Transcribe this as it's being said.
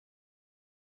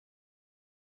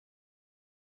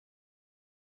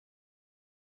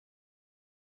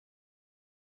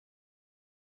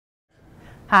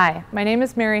Hi, my name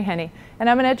is Mary Henney, and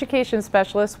I'm an education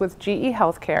specialist with GE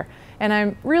Healthcare, and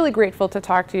I'm really grateful to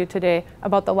talk to you today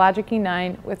about the LOGIQ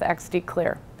E9 with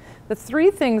XDclear. The three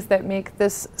things that make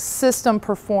this system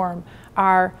perform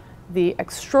are the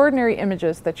extraordinary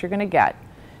images that you're going to get,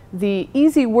 the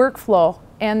easy workflow,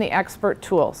 and the expert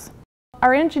tools.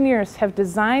 Our engineers have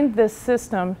designed this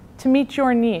system to meet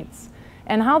your needs,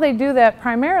 and how they do that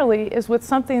primarily is with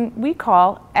something we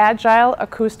call agile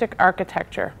acoustic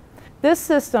architecture. This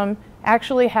system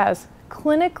actually has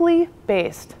clinically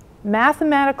based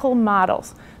mathematical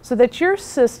models so that your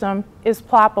system is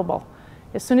ploppable.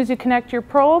 As soon as you connect your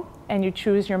probe and you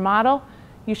choose your model,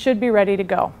 you should be ready to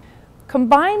go.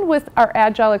 Combined with our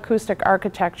agile acoustic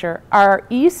architecture are our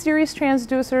E-series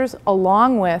transducers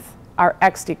along with our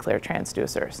XDclear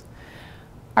transducers.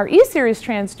 Our E-series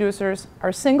transducers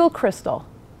are single crystal.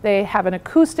 They have an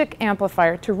acoustic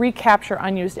amplifier to recapture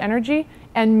unused energy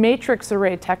and matrix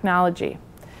array technology.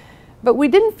 But we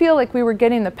didn't feel like we were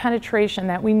getting the penetration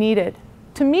that we needed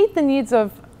to meet the needs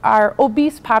of our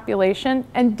obese population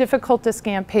and difficult to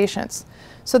scan patients.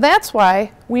 So that's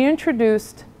why we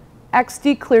introduced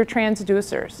XDclear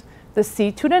transducers, the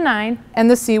C2-9 and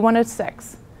the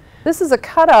C1-6. This is a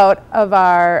cutout of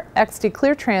our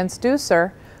XDclear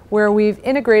transducer where we've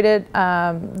integrated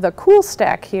the Cool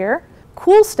Stack here.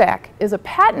 Cool Stack is a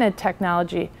patented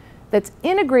technology that's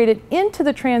integrated into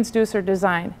the transducer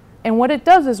design. And what it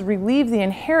does is relieve the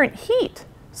inherent heat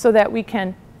so that we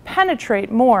can penetrate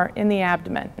more in the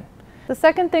abdomen. The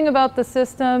second thing about the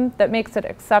system that makes it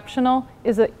exceptional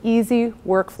is an easy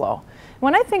workflow.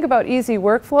 When I think about easy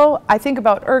workflow, I think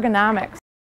about ergonomics.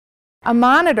 A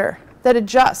monitor that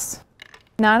adjusts.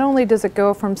 Not only does it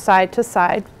go from side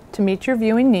to meet your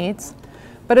viewing needs,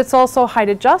 but it's also height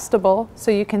adjustable so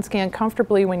you can scan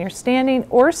comfortably when you're standing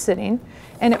or sitting,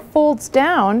 and it folds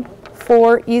down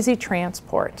for easy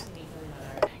transport.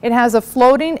 It has a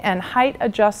floating and height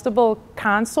adjustable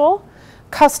console,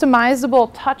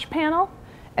 customizable touch panel,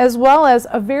 as well as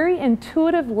a very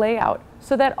intuitive layout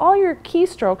so that all your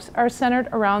keystrokes are centered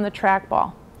around the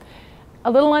trackball.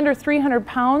 A little under 300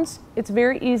 pounds, it's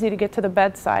very easy to get to the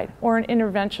bedside or an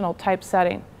interventional type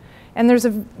setting. And there's a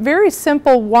very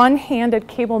simple one-handed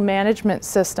cable management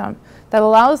system that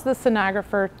allows the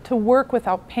sonographer to work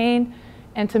without pain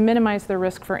and to minimize the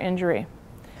risk for injury.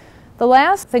 The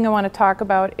last thing I want to talk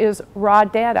about is raw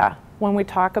data when we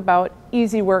talk about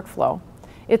easy workflow.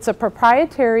 It's a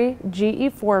proprietary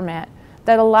GE format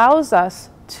that allows us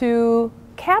to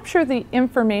capture the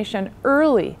information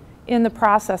early in the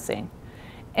processing.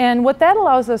 And what that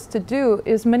allows us to do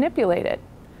is manipulate it.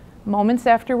 Moments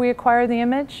after we acquire the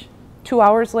image, 2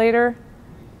 hours later,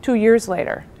 2 years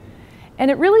later. And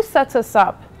it really sets us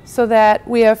up so that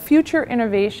we have future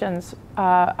innovations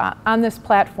on this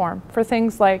platform for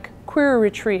things like query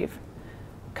retrieve,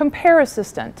 compare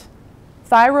assistant,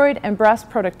 thyroid and breast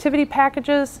productivity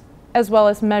packages, as well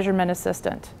as measurement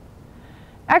assistant.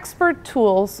 Expert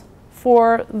tools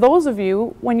for those of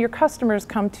you when your customers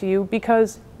come to you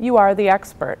because you are the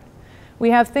expert. We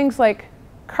have things like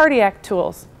cardiac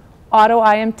tools, auto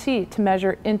IMT to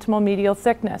measure intimal medial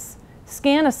thickness,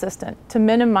 scan assistant to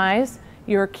minimize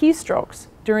your keystrokes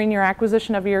during your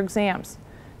acquisition of your exams,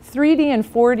 3D and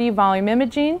 4D volume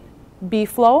imaging,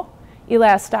 B-flow,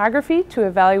 elastography to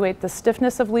evaluate the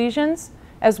stiffness of lesions,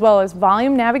 as well as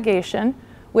volume navigation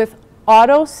with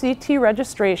auto CT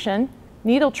registration,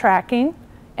 needle tracking,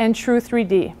 and true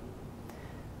 3D.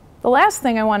 The last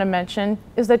thing I want to mention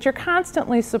is that you're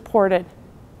constantly supported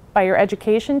by your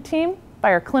education team,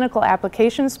 by our clinical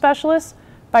application specialists,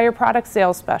 by your product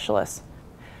sales specialists.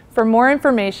 For more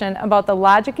information about the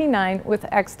LOGIQ E9 with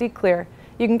XDclear,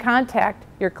 you can contact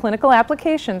your clinical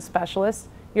application specialist,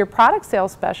 your product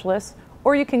sales specialist,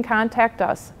 or you can contact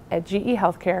us at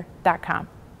gehealthcare.com.